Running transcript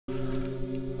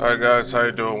Alright guys, how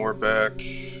you doing? We're back.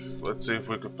 Let's see if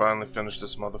we can finally finish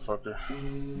this motherfucker.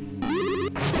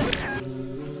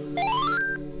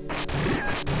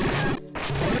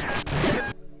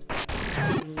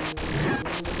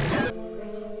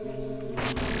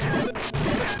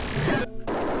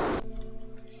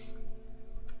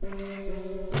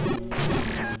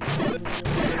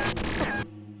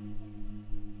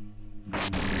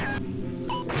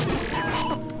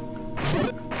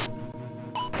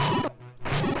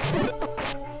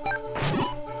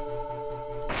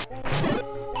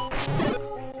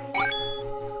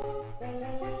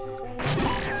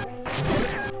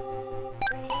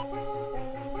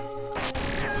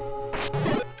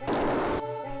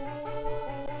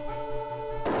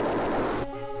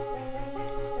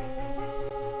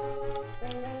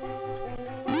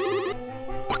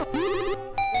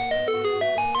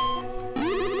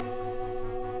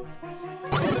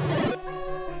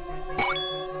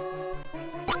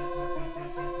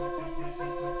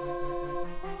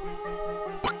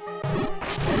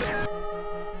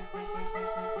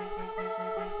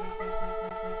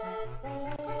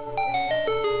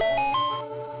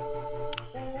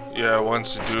 Yeah,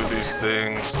 once you do these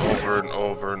things over and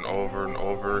over and over and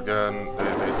over again,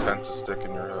 they tend to stick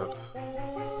in your head.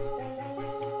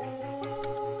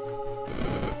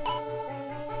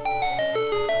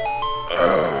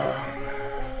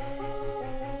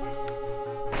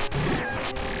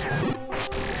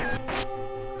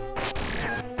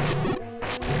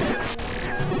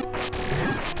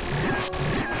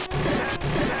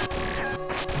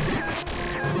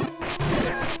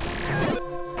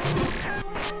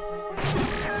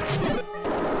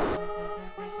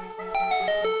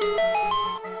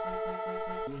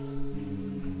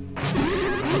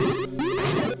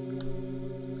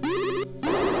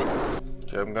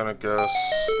 I'm gonna guess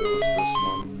it was this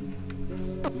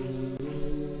one.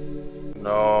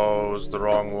 No, it was the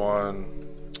wrong one.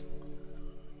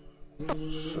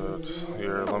 Shit.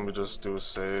 Here, let me just do a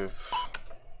save.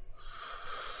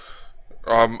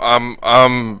 I'm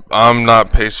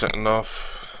not patient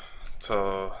enough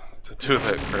to do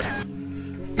that crap.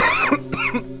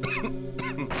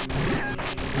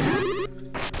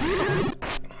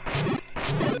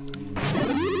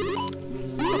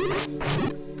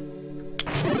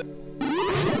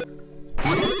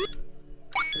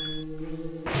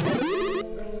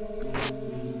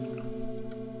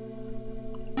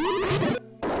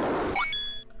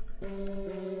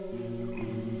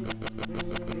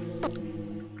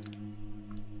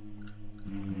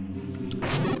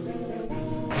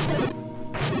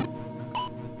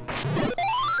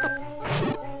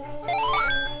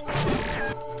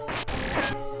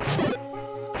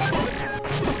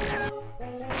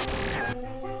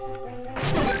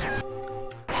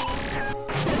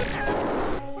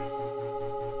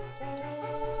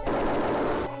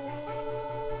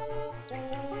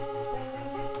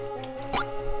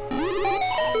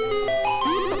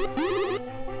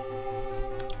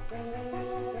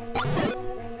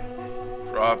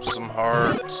 Drop some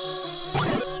hearts.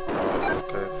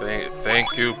 Okay,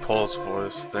 thank you, Pulse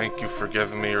Voice. Thank you for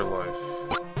giving me your life.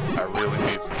 I really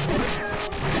need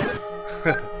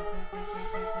it.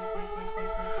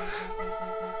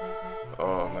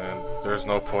 Oh man, there's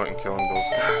no point in killing those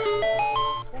guys.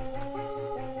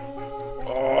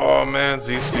 Oh man,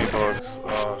 ZC bugs.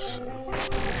 Oh shit.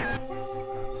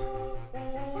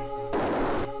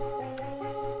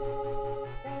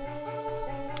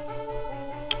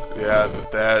 Yeah,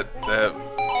 that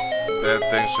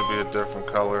thing should be a different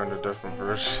color and a different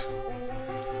version.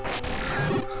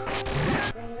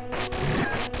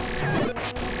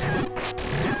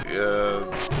 Yeah,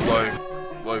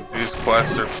 like these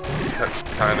quests are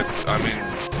kind of. I mean,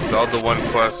 Zelda 1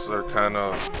 quests are kind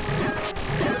of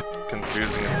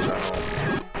confusing in general.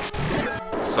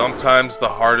 Sometimes the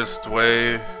hardest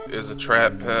way is a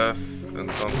trap path,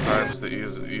 and sometimes the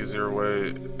easier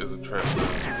way is a trap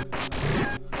path.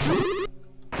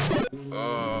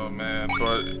 Oh man,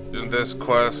 but in this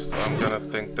quest, I'm gonna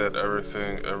think that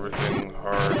everything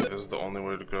hard is the only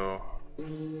way to go.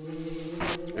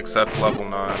 Except level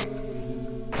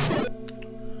 9.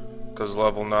 Because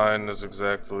level 9 is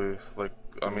exactly like,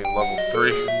 I mean level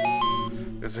 3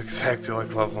 is exactly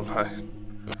like level 9.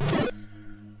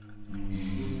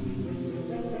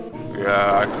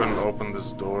 Yeah, I couldn't open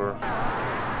this door.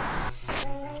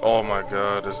 Oh my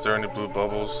god, is there any blue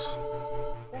bubbles?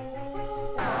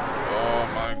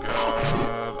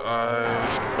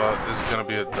 This is gonna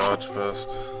be a dodge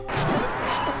fest.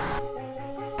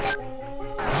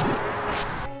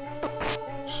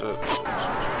 Shit.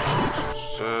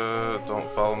 Don't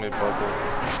follow me, Bubble.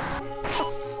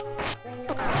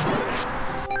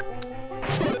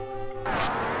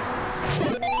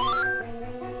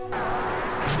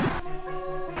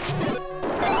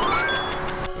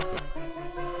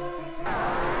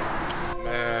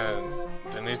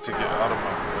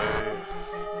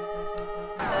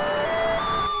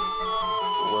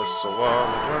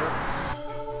 swallower.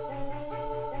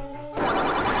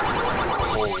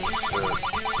 Holy shit.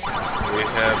 We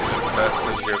have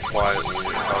infested here quietly.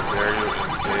 How dare you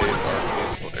invade our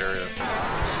peaceful area?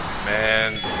 Man,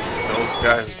 those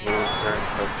guys moved during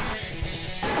cutscenes.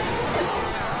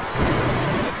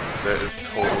 That is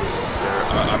totally unfair.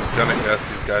 I'm gonna guess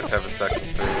these guys have a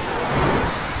second phase.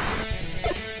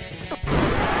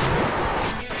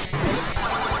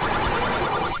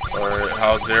 Alright,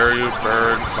 how dare you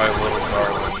burn my little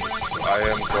darlings. I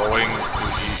am going to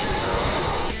eat you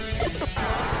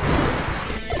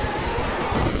now.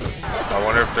 I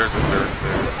wonder if there's a third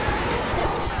phase.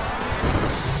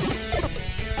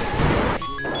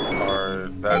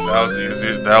 Alright, that was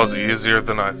easy. That was easier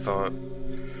than I thought.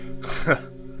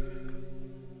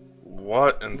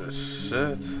 What in the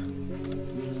shit?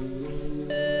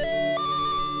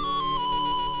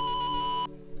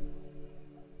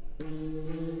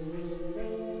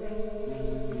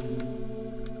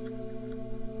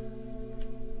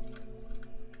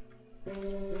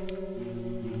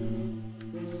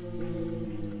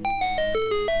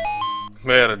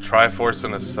 Man, a Triforce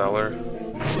in a cellar.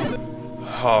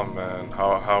 Oh man,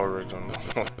 how original.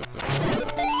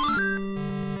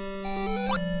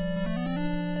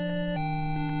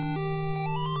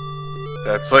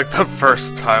 That's like the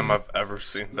first time I've ever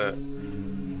seen that.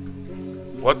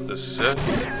 What the shit?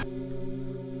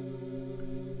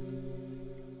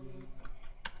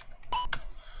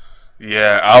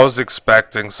 Yeah, I was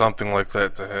expecting something like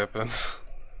that to happen.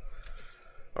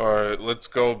 Alright, let's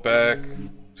go back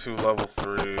to level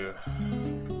 3.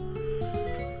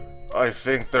 I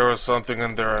think there was something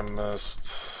in there I missed.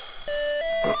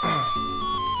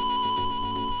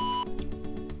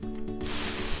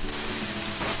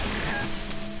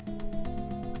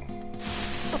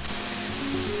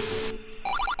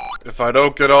 If I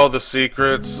don't get all the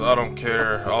secrets, I don't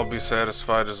care. I'll be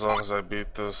satisfied as long as I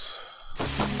beat this. I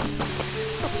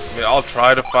mean, I'll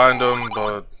try to find them,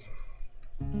 but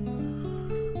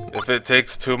if it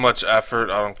takes too much effort,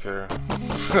 I don't care.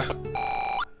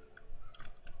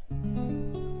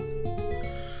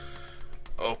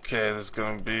 Okay, this is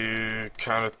gonna be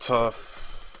kind of tough.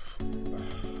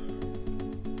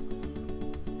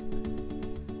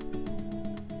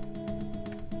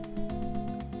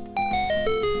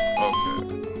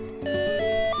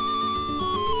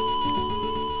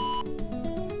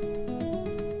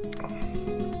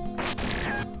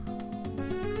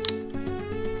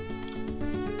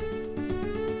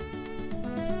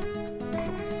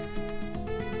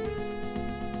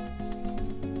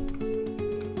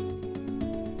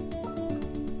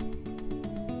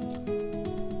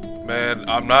 Man,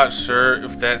 I'm not sure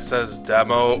if that says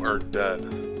demo or dead.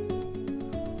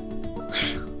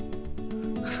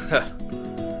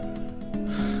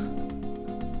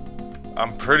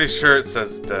 I'm pretty sure it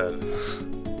says dead.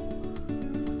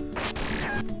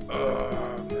 Oh,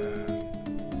 man.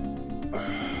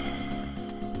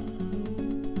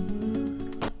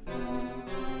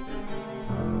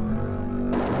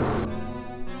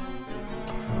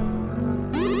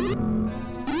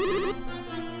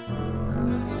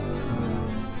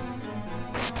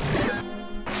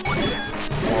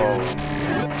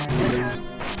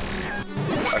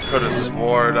 I could have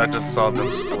sworn I just saw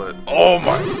them split. Oh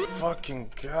my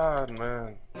fucking god,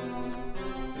 man.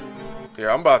 Here,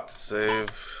 I'm about to save.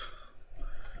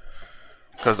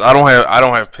 Cause I don't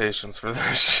have patience for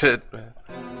this shit, man.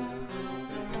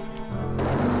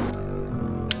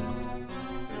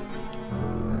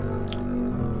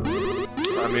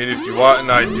 I mean, if you want an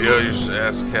idea, you should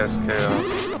ask Cast Chaos.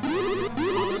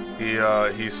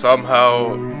 He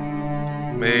somehow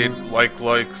made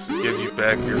likes give you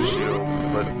back your shield,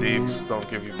 but thieves don't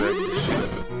give you back your shield.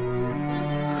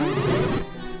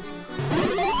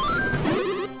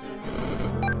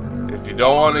 If you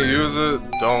don't want to use it,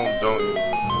 don't use it.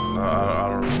 No, I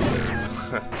don't really care.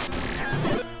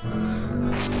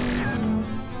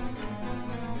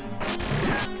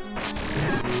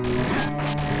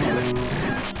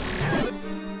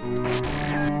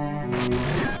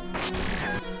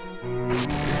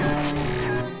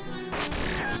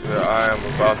 I am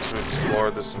about to explore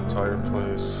this entire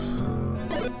place.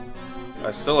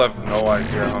 I still have no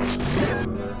idea how I'm supposed to get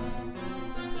over there.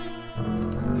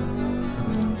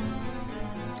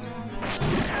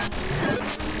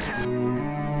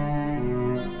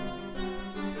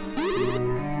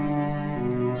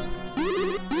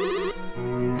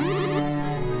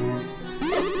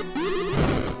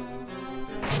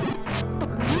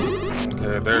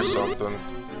 Okay, there's something.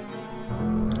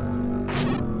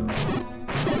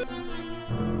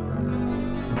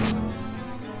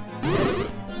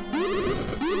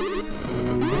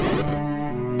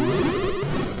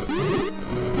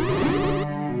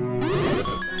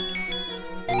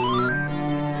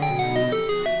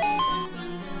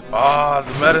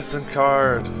 medicine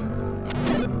card.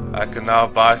 I can now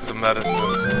buy some medicine.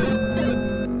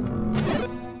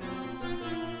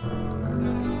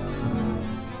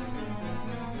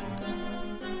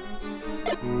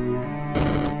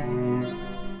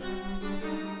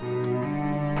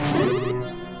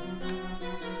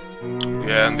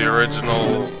 Yeah, in the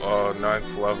original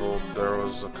 9th level, there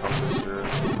was a compass here,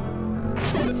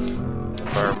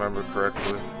 if I remember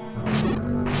correctly.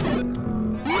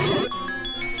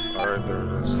 Alright, there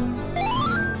it is.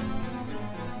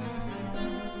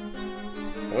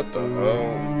 What the hell?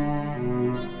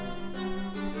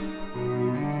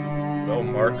 No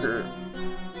marker?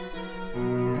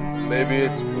 Maybe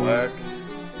it's black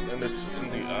and it's in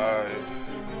the eye.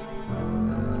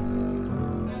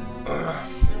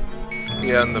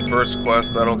 Yeah, in the first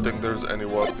quest, I don't think there's any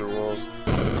walkthrough walls,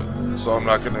 so I'm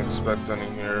not gonna expect any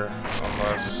here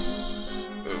unless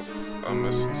if I'm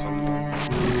missing something.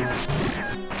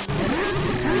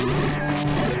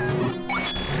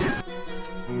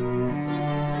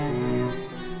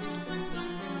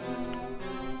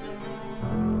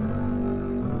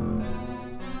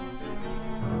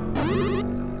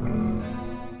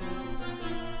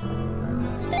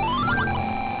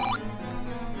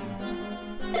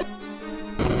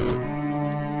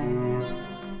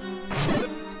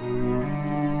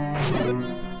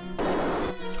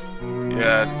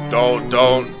 Yeah,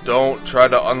 don't try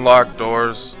to unlock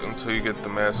doors until you get the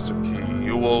master key.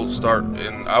 You will start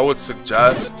in, I would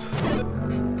suggest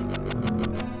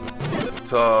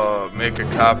to make a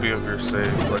copy of your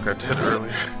save like I did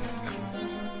earlier.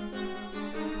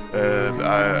 And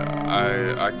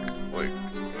I like,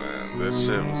 man, that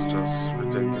shit was just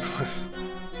ridiculous.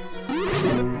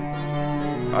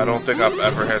 I don't think I've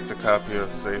ever had to copy a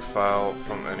save file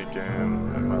from any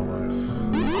game in my life.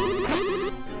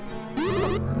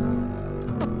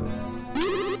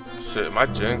 Shit, am I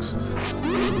jinxed?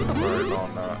 Alright, no,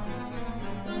 I'm not.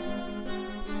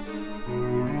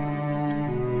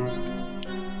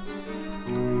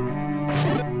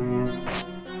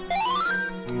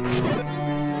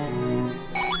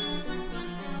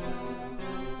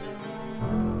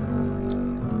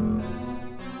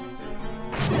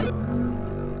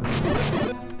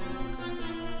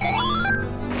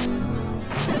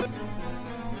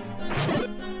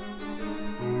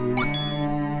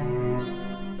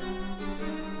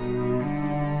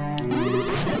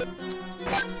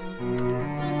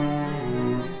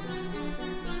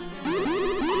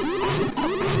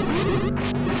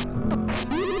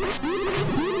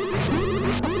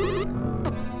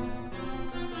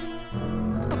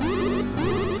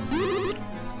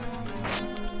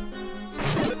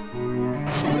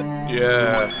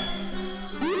 Yeah,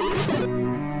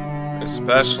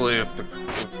 especially if the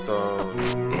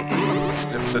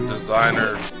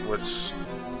designer, which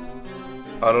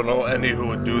I don't know any who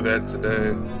would do that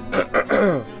today,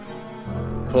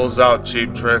 pulls out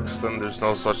cheap tricks, then there's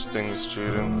no such thing as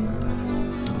cheating.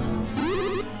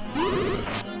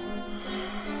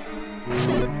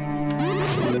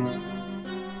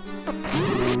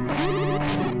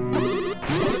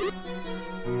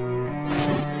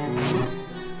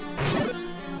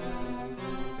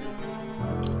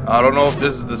 I don't know if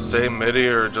this is the same MIDI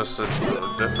or just a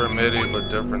different MIDI but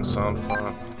different sound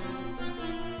font.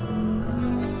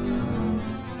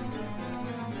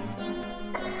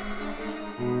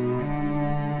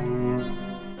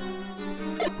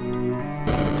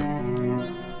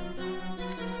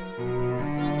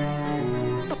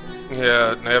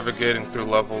 Yeah, navigating through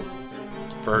level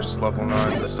 9,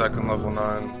 the second level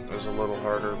 9 is a little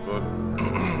harder, but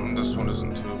this one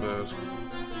isn't too bad.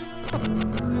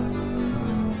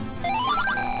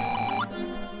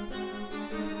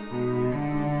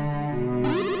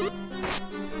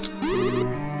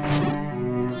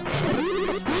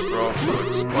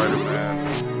 Spider-Man.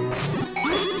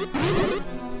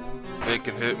 They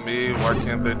can hit me, why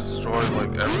can't they destroy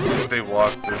like everything they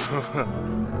walk through?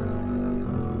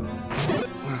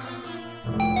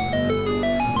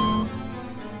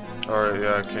 Alright,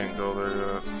 yeah, I can't go there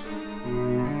yet.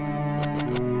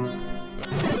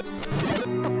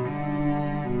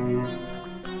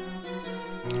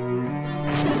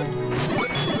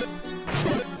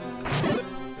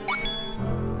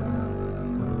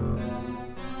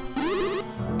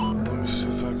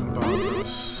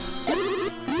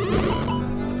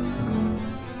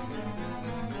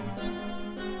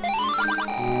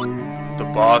 The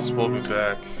boss will be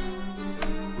back.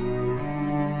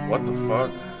 What the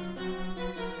fuck?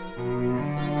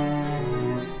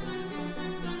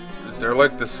 Is there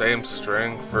like the same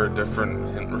string for a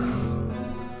different hint room?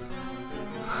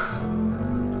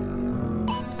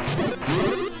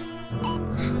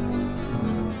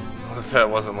 What the that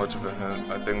wasn't much of a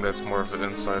hint. I think that's more of an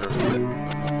insider thing,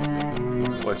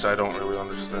 which I don't really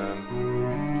understand.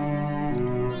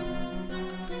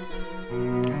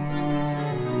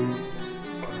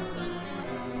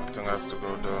 I think I have to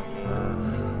go down here.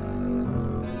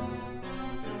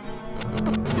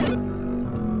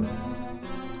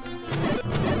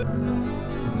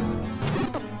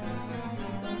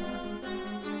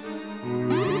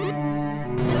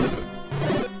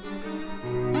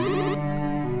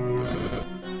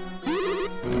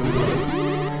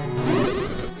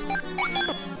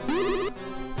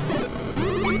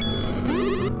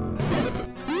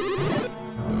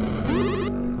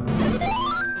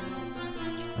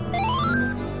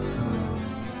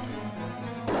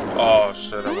 Oh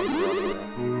shit, I went the wrong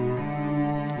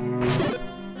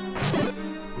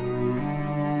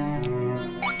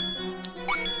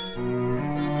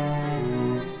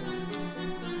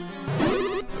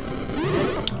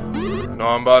way. No,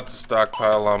 I'm about to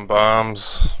stockpile on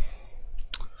bombs.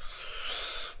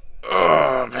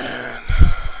 Oh man.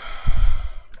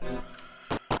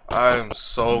 I am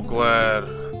so glad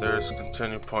there's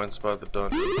continue points by the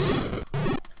dungeons.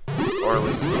 Or at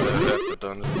least at the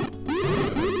dungeon.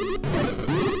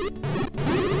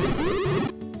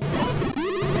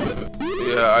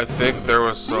 Yeah, I think there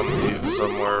was some meat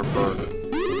somewhere, but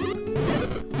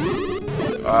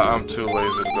I'm too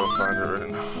lazy to go find it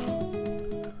right now.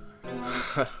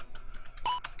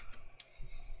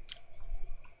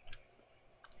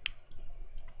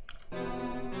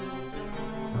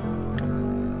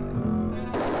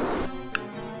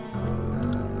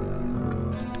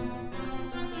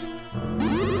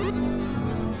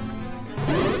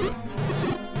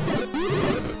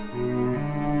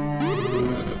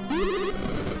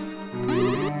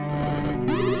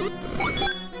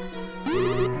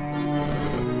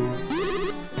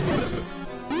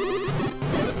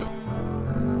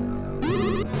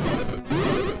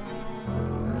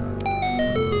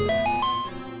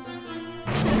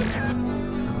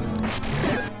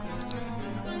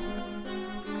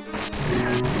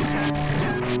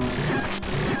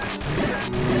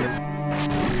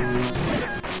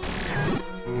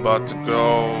 About to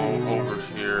go over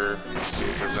here, see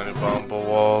if there's any bombable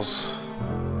walls.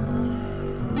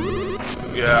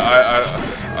 Yeah,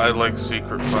 I like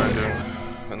secret finding,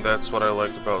 and that's what I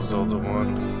like about Zelda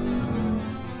 1.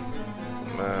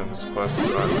 Man, this quest is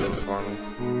not good for me.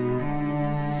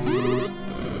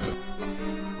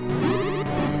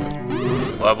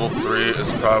 Level 3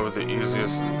 is probably the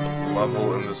easiest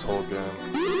level in this whole game.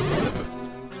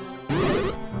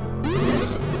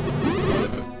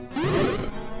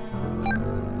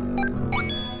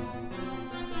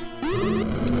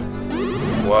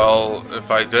 Well, if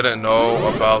I didn't know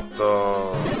about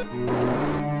the...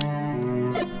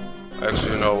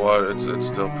 Actually, you know what? It's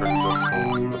still pretty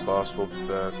difficult. The boss will be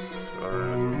back.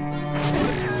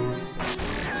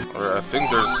 Alright, I think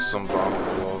there's some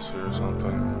bombable walls here or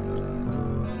something.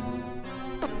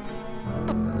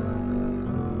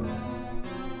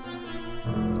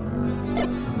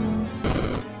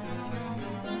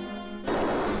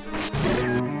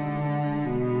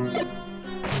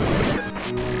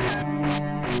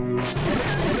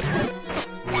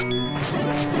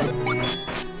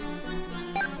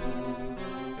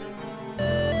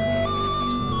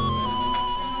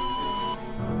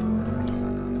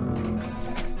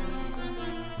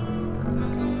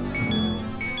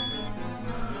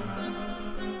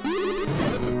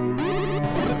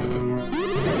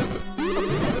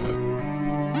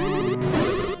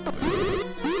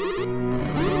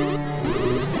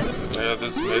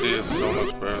 This MIDI is so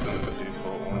much better than the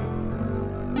default one.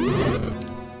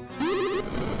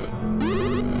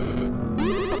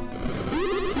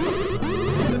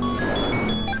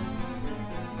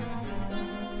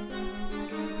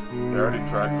 I already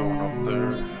tried going up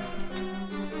there.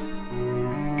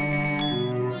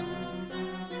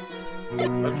 I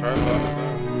tried that.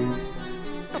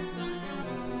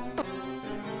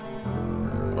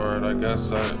 Alright, I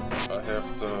guess I have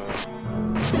to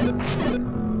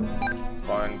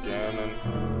find Ganon.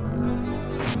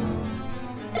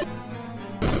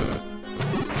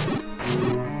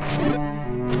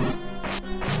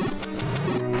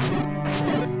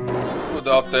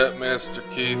 Without that Master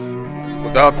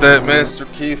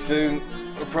Key thing,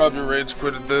 I probably rage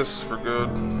quitted this for good.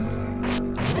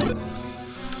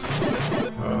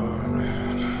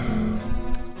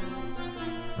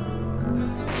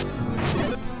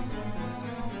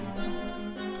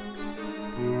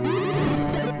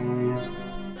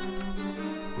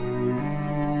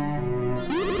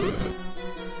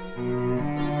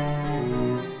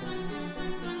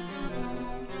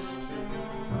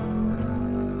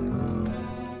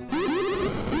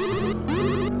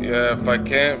 if I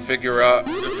can't figure out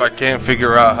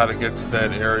how to get to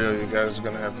that area, you guys are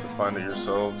gonna have to find it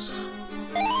yourselves.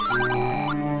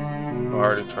 I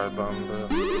already tried bombing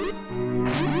that.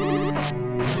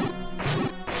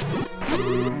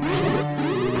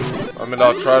 I mean,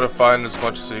 I'll try to find as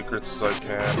much secrets as I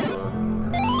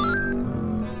can,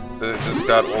 but this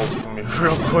got old for me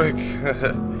real quick.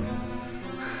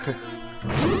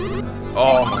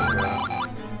 Oh my god.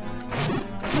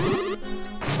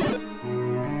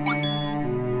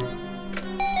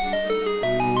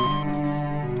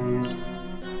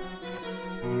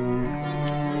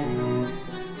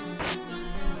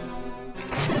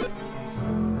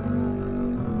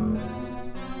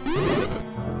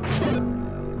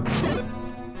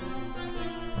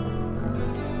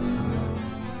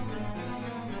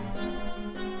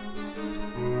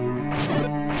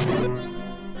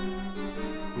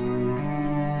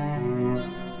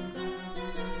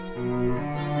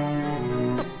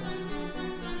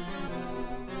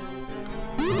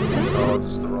 Oh,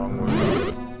 this is the wrong way.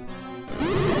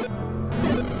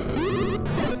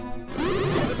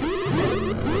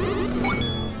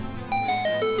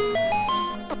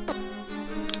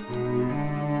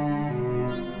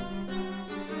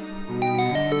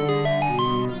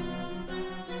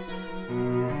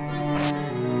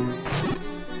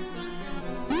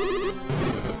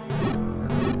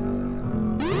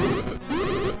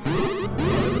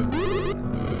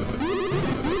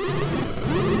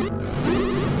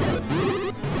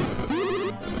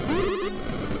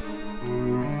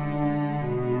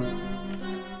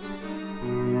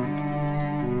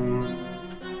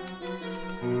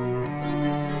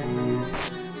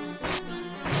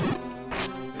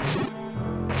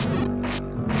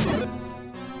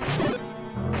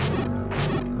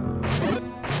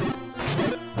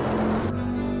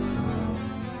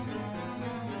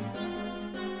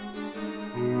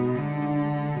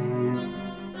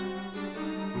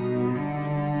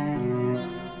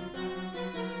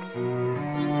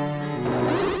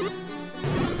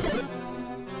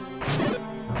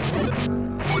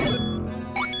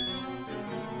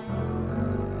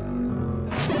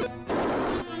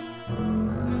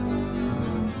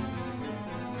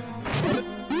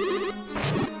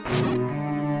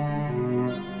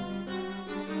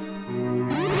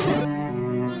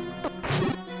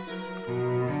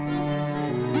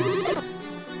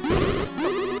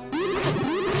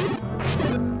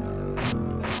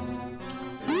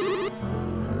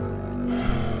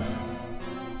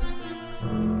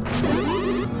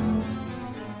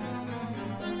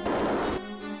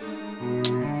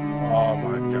 Oh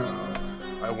my god,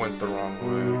 I went the wrong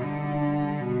way.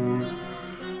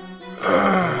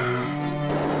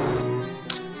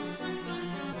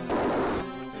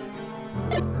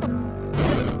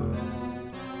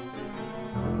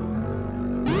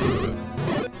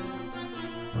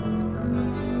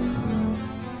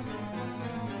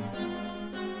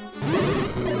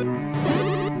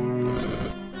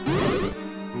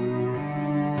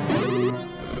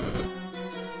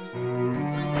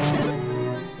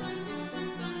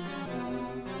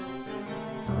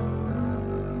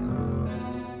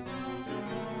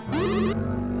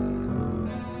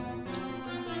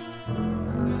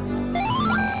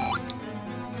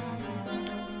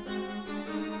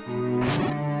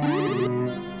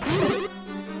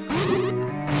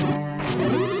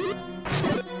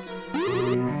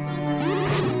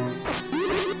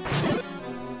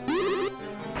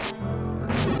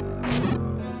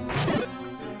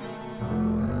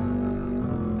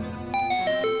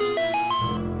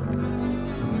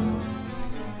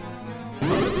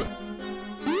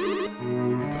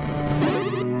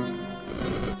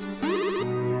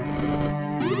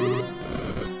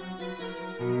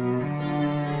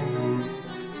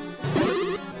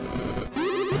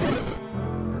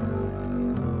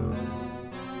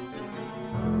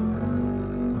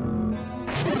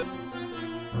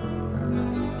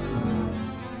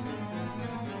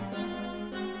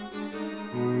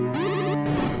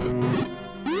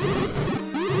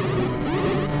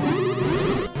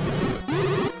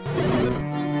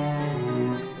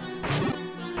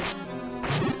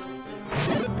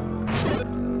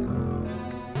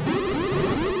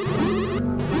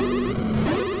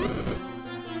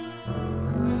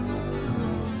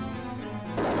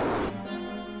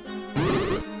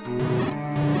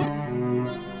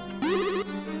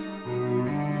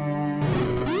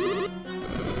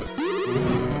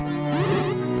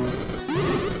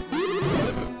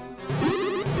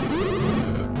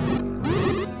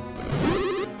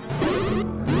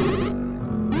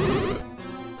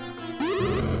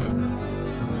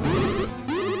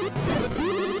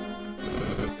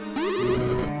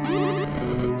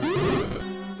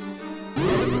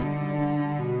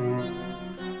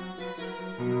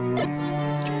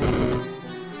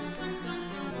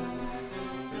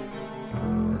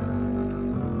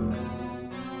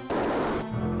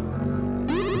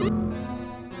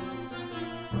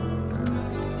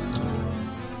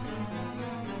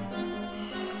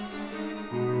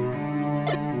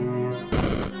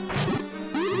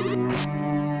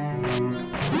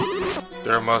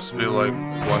 There must be like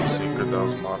one secret that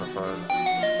was modified.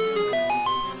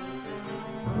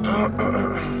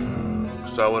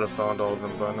 So I would have found all of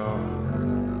them by now.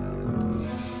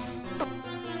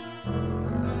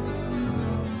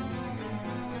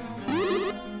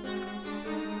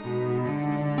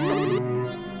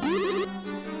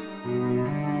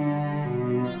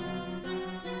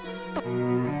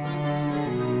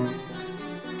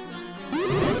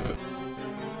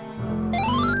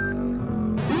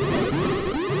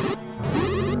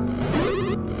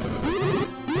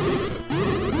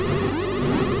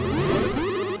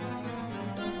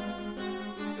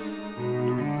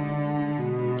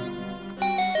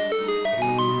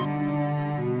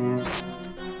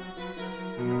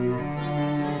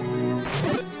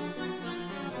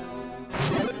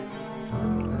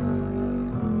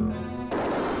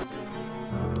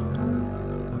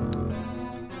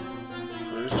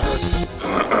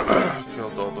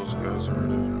 Killed all those guys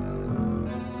already.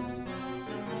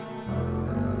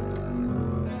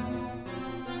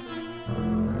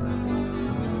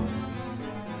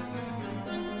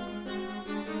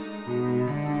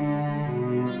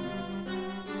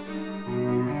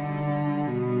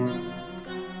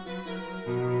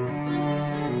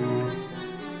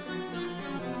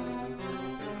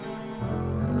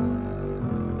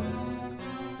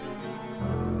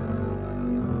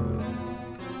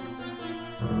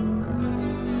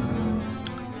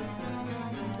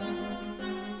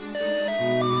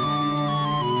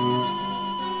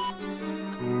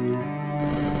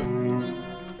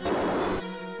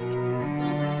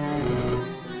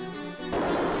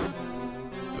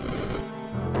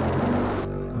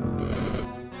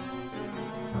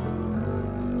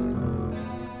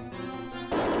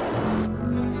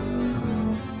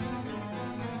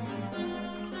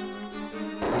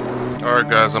 Alright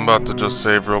guys, I'm about to just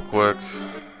save real quick.